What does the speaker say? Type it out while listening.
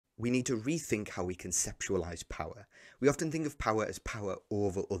we need to rethink how we conceptualize power. We often think of power as power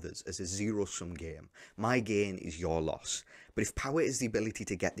over others, as a zero-sum game. My gain is your loss. But if power is the ability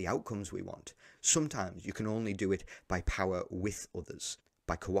to get the outcomes we want, sometimes you can only do it by power with others,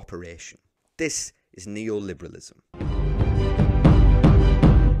 by cooperation. This is neoliberalism.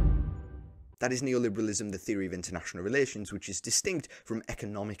 That is neoliberalism, the theory of international relations, which is distinct from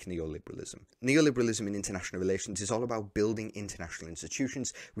economic neoliberalism. Neoliberalism in international relations is all about building international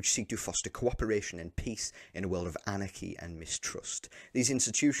institutions which seek to foster cooperation and peace in a world of anarchy and mistrust. These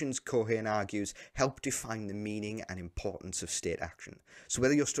institutions, Keohane argues, help define the meaning and importance of state action. So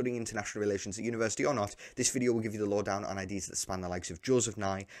whether you're studying international relations at university or not, this video will give you the lowdown on ideas that span the likes of Joseph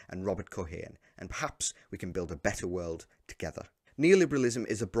Nye and Robert Keohane, and perhaps we can build a better world together. Neoliberalism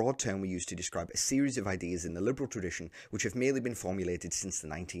is a broad term we use to describe a series of ideas in the liberal tradition which have merely been formulated since the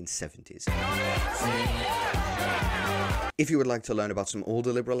 1970s. If you would like to learn about some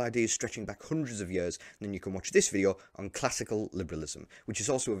older liberal ideas stretching back hundreds of years, then you can watch this video on classical liberalism, which is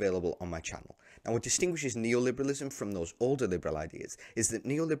also available on my channel. Now, what distinguishes neoliberalism from those older liberal ideas is that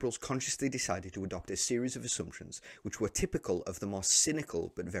neoliberals consciously decided to adopt a series of assumptions which were typical of the more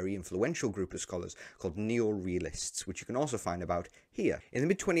cynical but very influential group of scholars called neo-realists, which you can also find about here. In the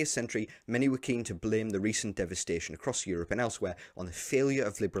mid-20th century, many were keen to blame the recent devastation across Europe and elsewhere on the failure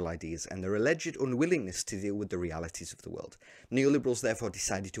of liberal ideas and their alleged unwillingness to deal with the realities of the world. Neoliberals therefore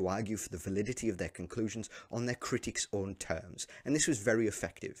decided to argue for the validity of their conclusions on their critics' own terms, and this was very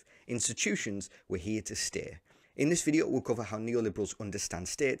effective. Institutions were here to stay. In this video, we'll cover how neoliberals understand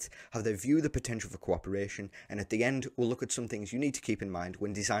states, how they view the potential for cooperation, and at the end, we'll look at some things you need to keep in mind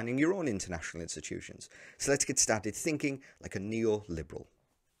when designing your own international institutions. So let's get started thinking like a neoliberal.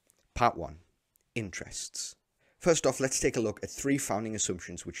 Part 1. Interests. First off, let's take a look at three founding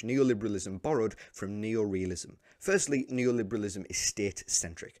assumptions which neoliberalism borrowed from neorealism. Firstly, neoliberalism is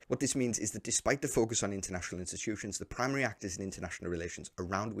state-centric. What this means is that despite the focus on international institutions, the primary actors in international relations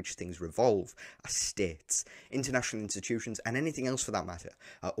around which things revolve are states. International institutions, and anything else for that matter,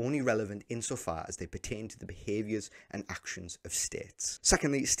 are only relevant insofar as they pertain to the behaviours and actions of states.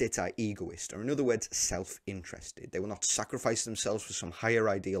 Secondly, states are egoist, or in other words, self-interested. They will not sacrifice themselves for some higher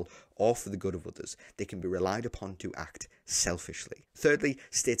ideal or for the good of others. They can be relied upon to act selfishly. Thirdly,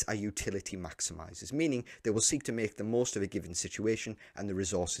 states are utility maximizers, meaning they will seek to make the most of a given situation and the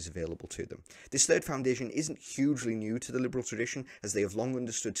resources available to them. This third foundation isn't hugely new to the liberal tradition, as they have long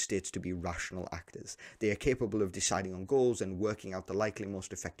understood states to be rational actors. They are capable of deciding on goals and working out the likely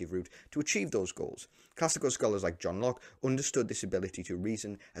most effective route to achieve those goals. Classical scholars like John Locke understood this ability to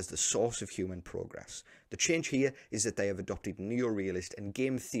reason as the source of human progress. The change here is that they have adopted neo-realist and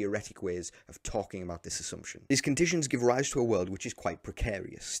game-theoretic ways of talking about this assumption. These conditions give rise to a world which is quite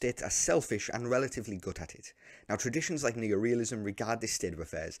precarious. States are selfish and relatively good at it. Now, traditions like neo-realism regard this state of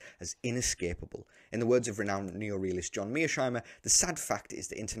affairs as inescapable. In the words of renowned neo-realist John Mearsheimer, the sad fact is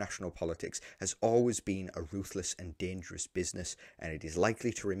that international politics has always been a ruthless and dangerous business, and it is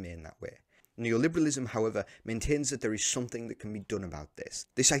likely to remain that way. Neoliberalism, however, maintains that there is something that can be done about this.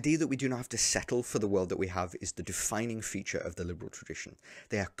 This idea that we do not have to settle for the world that we have is the defining feature of the liberal tradition.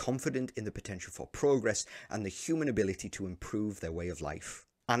 They are confident in the potential for progress and the human ability to improve their way of life.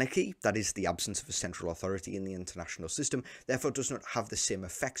 Anarchy, that is the absence of a central authority in the international system, therefore does not have the same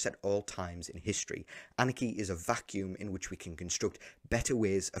effects at all times in history. Anarchy is a vacuum in which we can construct better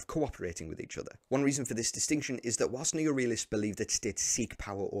ways of cooperating with each other. One reason for this distinction is that whilst neo-realists believe that states seek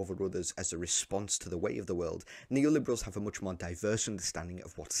power over others as a response to the way of the world, neoliberals have a much more diverse understanding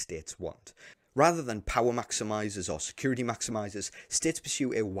of what states want. Rather than power maximizers or security maximizers, states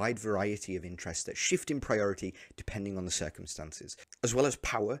pursue a wide variety of interests that shift in priority depending on the circumstances. As well as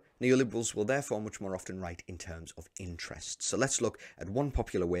power, neoliberals will therefore much more often write in terms of interests. So let's look at one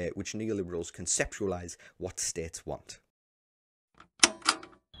popular way in which neoliberals conceptualize what states want.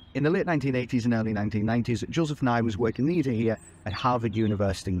 In the late 1980s and early 1990s, Joseph Nye was working leader here at Harvard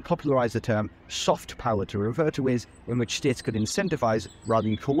University and popularized the term soft power to refer to ways in which states could incentivize rather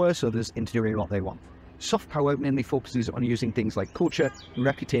than coerce others into doing what they want. Soft power mainly focuses on using things like culture and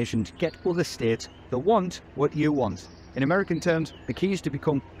reputation to get other states that want what you want. In American terms, the key is to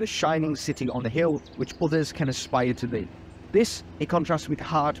become the shining city on the hill which others can aspire to be. This, in contrast with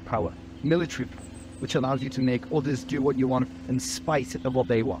hard power, military power, which allows you to make others do what you want in spite of what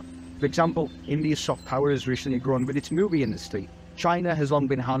they want. For example, India's soft power has recently grown with its movie industry. China has long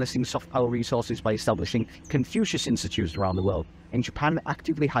been harnessing soft power resources by establishing Confucius Institutes around the world, and Japan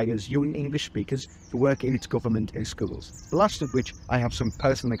actively hires young English speakers to work in its government and schools, the last of which I have some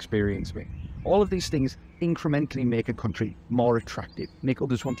personal experience with. All of these things incrementally make a country more attractive, make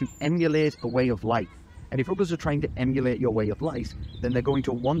others want to emulate a way of life. And if others are trying to emulate your way of life, then they're going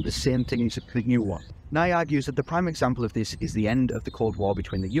to want the same things that you want. Nye argues that the prime example of this is the end of the Cold War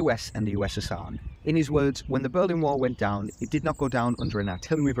between the US and the USSR. In his words, when the Berlin Wall went down, it did not go down under an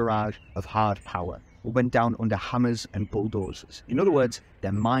artillery barrage of hard power. It went down under hammers and bulldozers. In other words,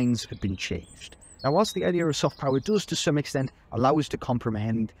 their minds had been changed. Now, whilst the idea of soft power does to some extent allow us to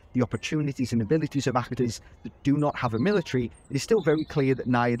comprehend the opportunities and abilities of actors that do not have a military, it is still very clear that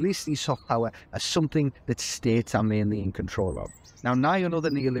Nye at least sees soft power as something that states are mainly in control of. Now, Nye and other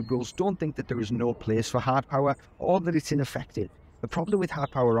neoliberals don't think that there is no place for hard power or that it's ineffective. The problem with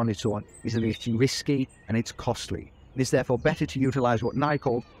hard power on its own is that it's risky and it's costly. It is therefore better to utilise what Nye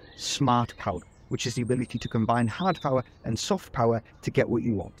called smart power, which is the ability to combine hard power and soft power to get what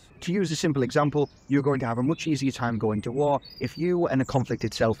you want. To use a simple example, you're going to have a much easier time going to war if you and a conflict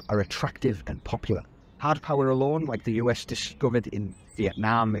itself are attractive and popular. Hard power alone, like the US discovered in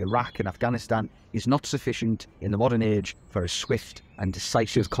Vietnam, Iraq and Afghanistan, is not sufficient in the modern age for a swift and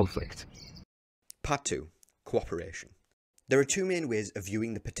decisive conflict. Part 2. Cooperation. There are two main ways of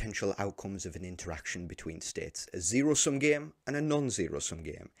viewing the potential outcomes of an interaction between states: a zero-sum game and a non-zero-sum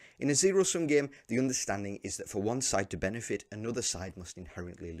game. In a zero-sum game, the understanding is that for one side to benefit, another side must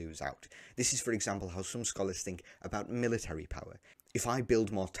inherently lose out. This is, for example, how some scholars think about military power. If I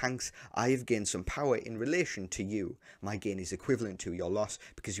build more tanks, I have gained some power in relation to you. My gain is equivalent to your loss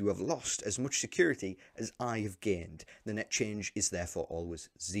because you have lost as much security as I have gained. The net change is therefore always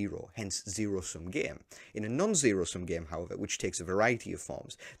zero, hence zero-sum game. In a non-zero-sum game, however, which takes a variety of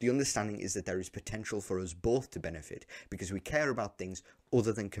forms, the understanding is that there is potential for us both to benefit because we care about things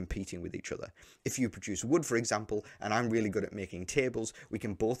other than competing with each other. If you produce wood, for example, and I'm really good at making tables, we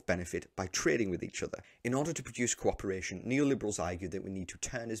can both benefit by trading with each other. In order to produce cooperation, neoliberals argue that we need to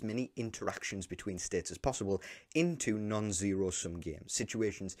turn as many interactions between states as possible into non-zero-sum games,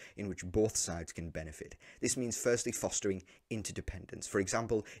 situations in which both sides can benefit. This means firstly fostering interdependence. For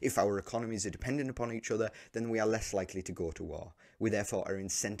example, if our economies are dependent upon each other, then we are less likely to go to war. We therefore are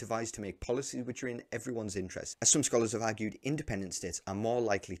incentivized to make policies which are in everyone's interest. As some scholars have argued, independent states are more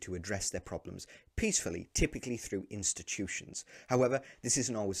likely to address their problems peacefully, typically through institutions. However, this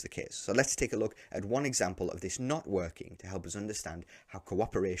isn't always the case. So let's take a look at one example of this not working to help us understand how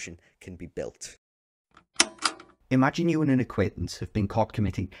cooperation can be built. Imagine you and an acquaintance have been caught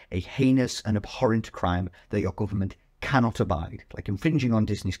committing a heinous and abhorrent crime that your government cannot abide, like infringing on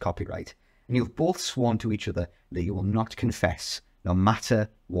Disney's copyright, and you've both sworn to each other that you will not confess, no matter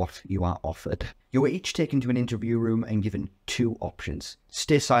what you are offered. You are each taken to an interview room and given two options: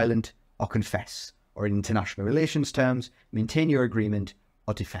 stay silent or confess, or in international relations terms, maintain your agreement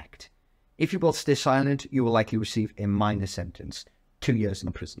or defect. If you both stay silent, you will likely receive a minor sentence, 2 years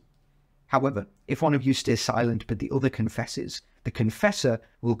in prison. However, if one of you stays silent but the other confesses, the confessor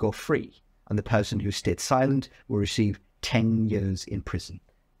will go free, and the person who stayed silent will receive 10 years in prison.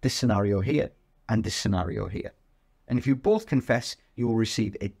 This scenario here, and this scenario here. And if you both confess, you will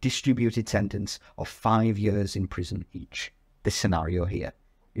receive a distributed sentence of 5 years in prison each. This scenario here.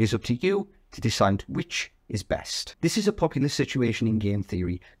 It is up to you to decide which is best. This is a popular situation in game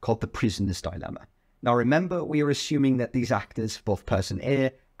theory called the prisoner's dilemma. Now remember, we are assuming that these actors, both person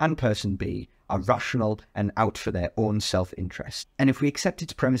A and person B, are rational and out for their own self-interest. And if we accept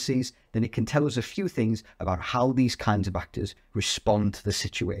its premises, then it can tell us a few things about how these kinds of actors respond to the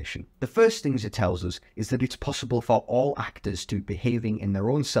situation. The first things it tells us is that it's possible for all actors to be behaving in their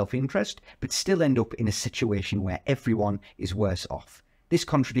own self-interest, but still end up in a situation where everyone is worse off. This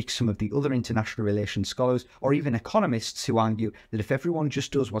contradicts some of the other international relations scholars or even economists who argue that if everyone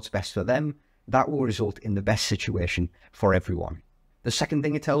just does what's best for them, that will result in the best situation for everyone. The second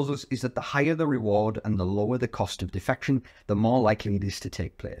thing it tells us is that the higher the reward and the lower the cost of defection, the more likely it is to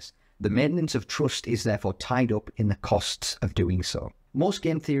take place. The maintenance of trust is therefore tied up in the costs of doing so. Most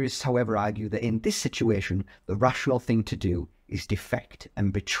game theorists, however, argue that in this situation, the rational thing to do is defect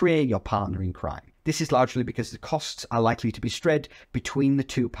and betray your partner in crime. This is largely because the costs are likely to be spread between the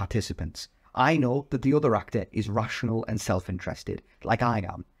two participants. I know that the other actor is rational and self-interested, like I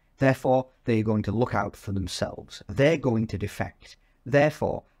am. Therefore, they're going to look out for themselves. They're going to defect.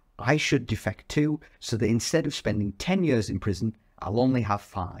 Therefore, I should defect too, so that instead of spending 10 years in prison, I'll only have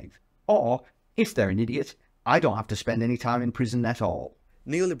 5. Or, if they're an idiot, I don't have to spend any time in prison at all.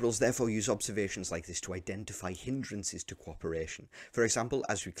 Neoliberals therefore use observations like this to identify hindrances to cooperation. For example,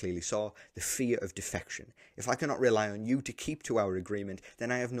 as we clearly saw, the fear of defection. If I cannot rely on you to keep to our agreement,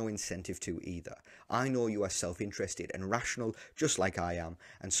 then I have no incentive to either. I know you are self-interested and rational, just like I am,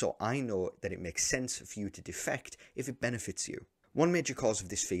 and so I know that it makes sense for you to defect if it benefits you. One major cause of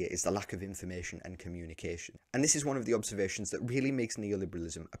this fear is the lack of information and communication. And this is one of the observations that really makes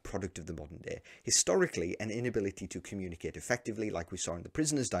neoliberalism a product of the modern day. Historically, an inability to communicate effectively, like we saw in the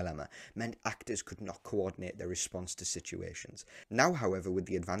prisoner's dilemma, meant actors could not coordinate their response to situations. Now, however, with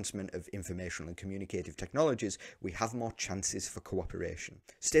the advancement of informational and communicative technologies, we have more chances for cooperation.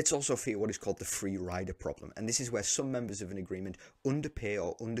 States also fear what is called the free rider problem, and this is where some members of an agreement underpay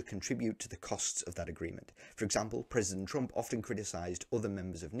or undercontribute to the costs of that agreement. For example, President Trump often criticized other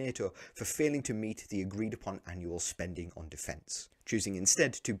members of NATO for failing to meet the agreed upon annual spending on defence, choosing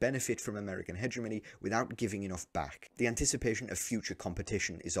instead to benefit from American hegemony without giving enough back. The anticipation of future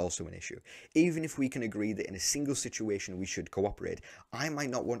competition is also an issue. Even if we can agree that in a single situation we should cooperate, I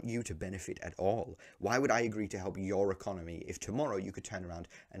might not want you to benefit at all. Why would I agree to help your economy if tomorrow you could turn around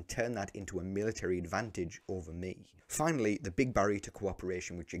and turn that into a military advantage over me? Finally, the big barrier to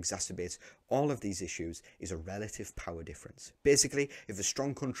cooperation which exacerbates all of these issues is a relative power difference. Basically, if a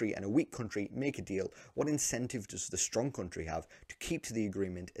strong country and a weak country make a deal, what incentive does the strong country have to keep to the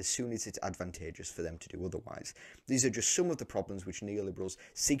agreement as soon as it's advantageous for them to do otherwise? These are just some of the problems which neoliberals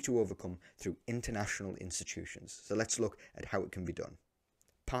seek to overcome through international institutions. So let's look at how it can be done.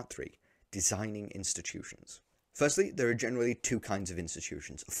 Part 3. Designing institutions. Firstly, there are generally two kinds of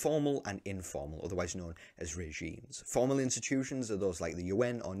institutions, formal and informal, otherwise known as regimes. Formal institutions are those like the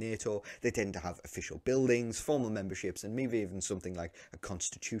UN or NATO. They tend to have official buildings, formal memberships, and maybe even something like a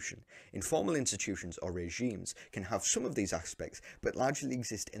constitution. Informal institutions or regimes can have some of these aspects, but largely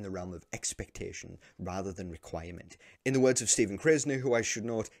exist in the realm of expectation rather than requirement. In the words of Stephen Krasner, who I should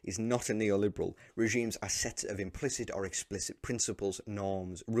note is not a neoliberal, regimes are sets of implicit or explicit principles,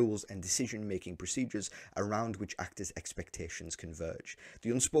 norms, rules, and decision-making procedures around which actors' expectations converge.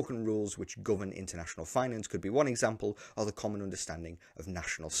 The unspoken rules which govern international finance could be one example, or the common understanding of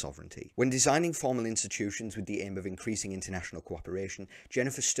national sovereignty. When designing formal institutions with the aim of increasing international cooperation,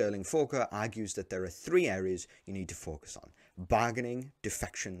 Jennifer Sterling-Foker argues that there are three areas you need to focus on: bargaining,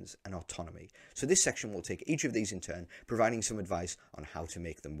 defections, and autonomy. So this section will take each of these in turn, providing some advice on how to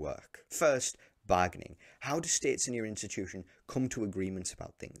make them work. First, bargaining. How do states in your institution come to agreements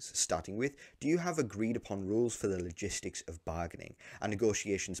about things? Starting with, do you have agreed upon rules for the logistics of bargaining? Are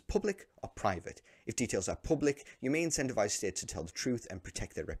negotiations public or private? If details are public, you may incentivize states to tell the truth and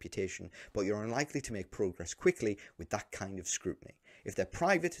protect their reputation, but you're unlikely to make progress quickly with that kind of scrutiny. If they're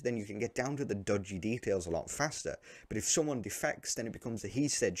private, then you can get down to the dodgy details a lot faster, but if someone defects, then it becomes a he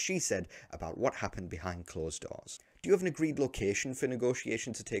said, she said about what happened behind closed doors. Do you have an agreed location for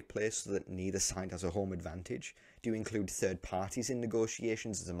negotiations to take place so that neither side has a home advantage? Do you include third parties in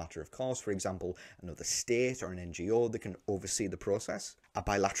negotiations as a matter of course, for example, another state or an NGO that can oversee the process? Are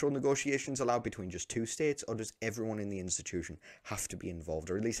bilateral negotiations allowed between just two states, or does everyone in the institution have to be involved,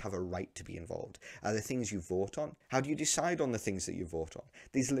 or at least have a right to be involved? Are there things you vote on? How do you decide on the things that you vote on?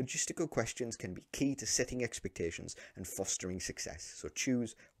 These logistical questions can be key to setting expectations and fostering success, so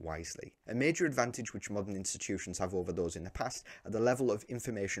choose wisely. A major advantage which modern institutions have over those in the past are the level of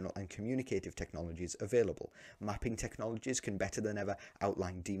informational and communicative technologies available. Mapping technologies can better than ever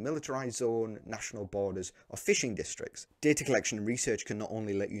outline demilitarized zone, national borders, or fishing districts. Data collection and research can not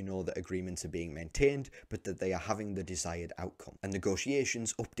only let you know that agreements are being maintained, but that they are having the desired outcome. And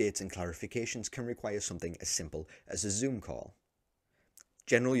negotiations, updates, and clarifications can require something as simple as a Zoom call.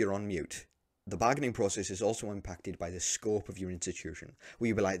 General, you're on mute. The bargaining process is also impacted by the scope of your institution. Will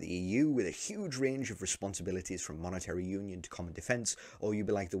you be like the EU with a huge range of responsibilities from monetary union to common defence, or will you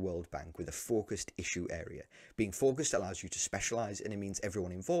be like the World Bank with a focused issue area? Being focused allows you to specialise, and it means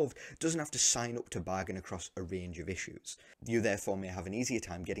everyone involved doesn't have to sign up to bargain across a range of issues. You therefore may have an easier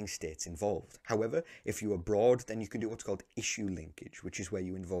time getting states involved. However, if you are broad, then you can do what's called issue linkage, which is where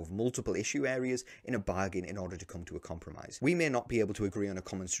you involve multiple issue areas in a bargain in order to come to a compromise. We may not be able to agree on a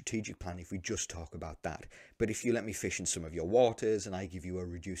common strategic plan if we just talk about that, but if you let me fish in some of your waters and I give you a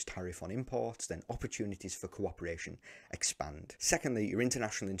reduced tariff on imports, then opportunities for cooperation expand. Secondly, your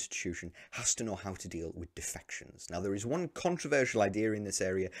international institution has to know how to deal with defections. Now, there is one controversial idea in this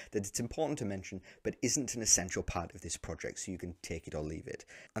area that it's important to mention, but isn't an essential part of this project, so you can take it or leave it,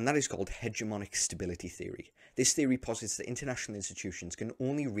 and that is called hegemonic stability theory. This theory posits that international institutions can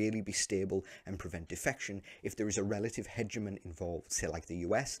only really be stable and prevent defection if there is a relative hegemon involved, say like the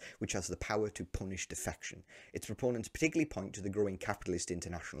US, which has the power power to punish defection. Its proponents particularly point to the growing capitalist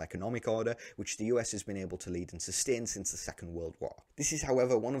international economic order, which the US has been able to lead and sustain since the Second World War. This is,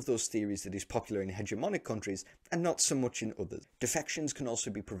 however, one of those theories that is popular in hegemonic countries and not so much in others. Defections can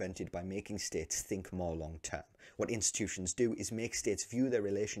also be prevented by making states think more long-term. What institutions do is make states view their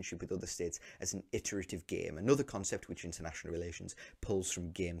relationship with other states as an iterative game, another concept which international relations pulls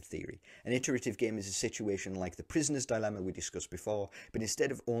from game theory. An iterative game is a situation like the prisoner's dilemma we discussed before, but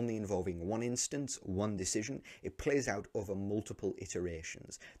instead of only involving one instance, one decision, it plays out over multiple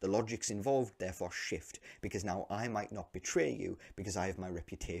iterations. The logics involved therefore shift, because now I might not betray you because I have my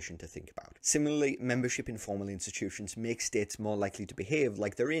reputation to think about. Similarly, membership in formal institutions makes states more likely to behave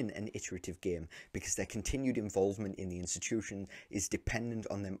like they're in an iterative game, because their continued involvement in the institution is dependent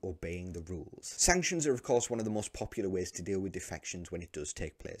on them obeying the rules. Sanctions are of course one of the most popular ways to deal with defections when it does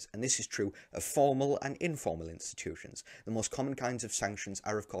take place, and this is true of formal and informal institutions. The most common kinds of sanctions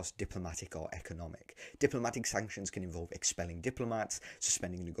are of course diplomatic or economic. Diplomatic sanctions can involve expelling diplomats,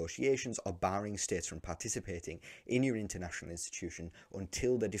 suspending negotiations, or barring states from participating in your international institution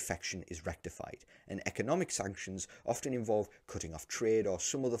until their defection is rectified. And economic sanctions often involve cutting off trade or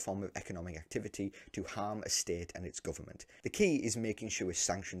some other form of economic activity to harm a state and its government. The key is making sure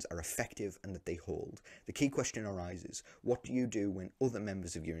sanctions are effective and that they hold. The key question arises: what do you do when other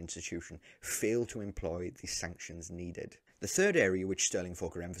members of your institution fail to employ the sanctions needed? The third area which Sterling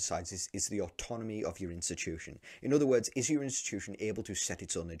Fokker emphasises is the autonomy of your institution. In other words, is your institution able to set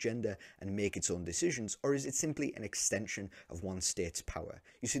its own agenda and make its own decisions, or is it simply an extension of one state's power?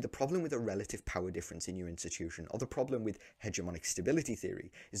 You see, the problem with a relative power difference in your institution, or the problem with hegemonic stability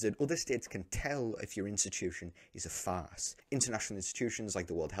theory, is that other states can tell if your institution is a farce. International institutions like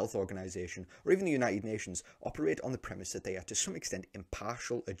the World Health Organization or even the United Nations operate on the premise that they are to some extent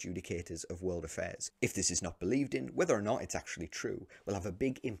impartial adjudicators of world affairs. If this is not believed in, whether or not it's actually true, will have a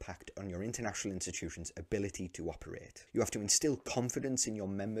big impact on your international institution's ability to operate. You have to instill confidence in your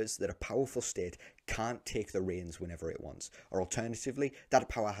members that a powerful state can't take the reins whenever it wants, or alternatively, that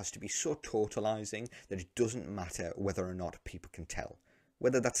power has to be so totalizing that it doesn't matter whether or not people can tell.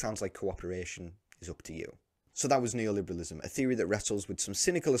 Whether that sounds like cooperation is up to you. So that was neoliberalism, a theory that wrestles with some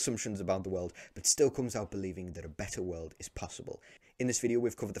cynical assumptions about the world, but still comes out believing that a better world is possible. In this video,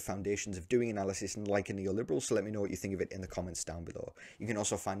 we've covered the foundations of doing analysis and like a neoliberal, so let me know what you think of it in the comments down below. You can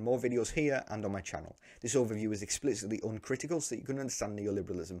also find more videos here and on my channel. This overview is explicitly uncritical, so you can understand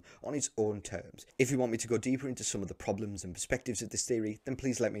neoliberalism on its own terms. If you want me to go deeper into some of the problems and perspectives of this theory, then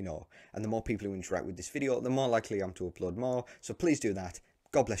please let me know. And the more people who interact with this video, the more likely I am to upload more, so please do that.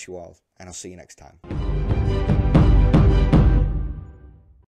 God bless you all, and I'll see you next time.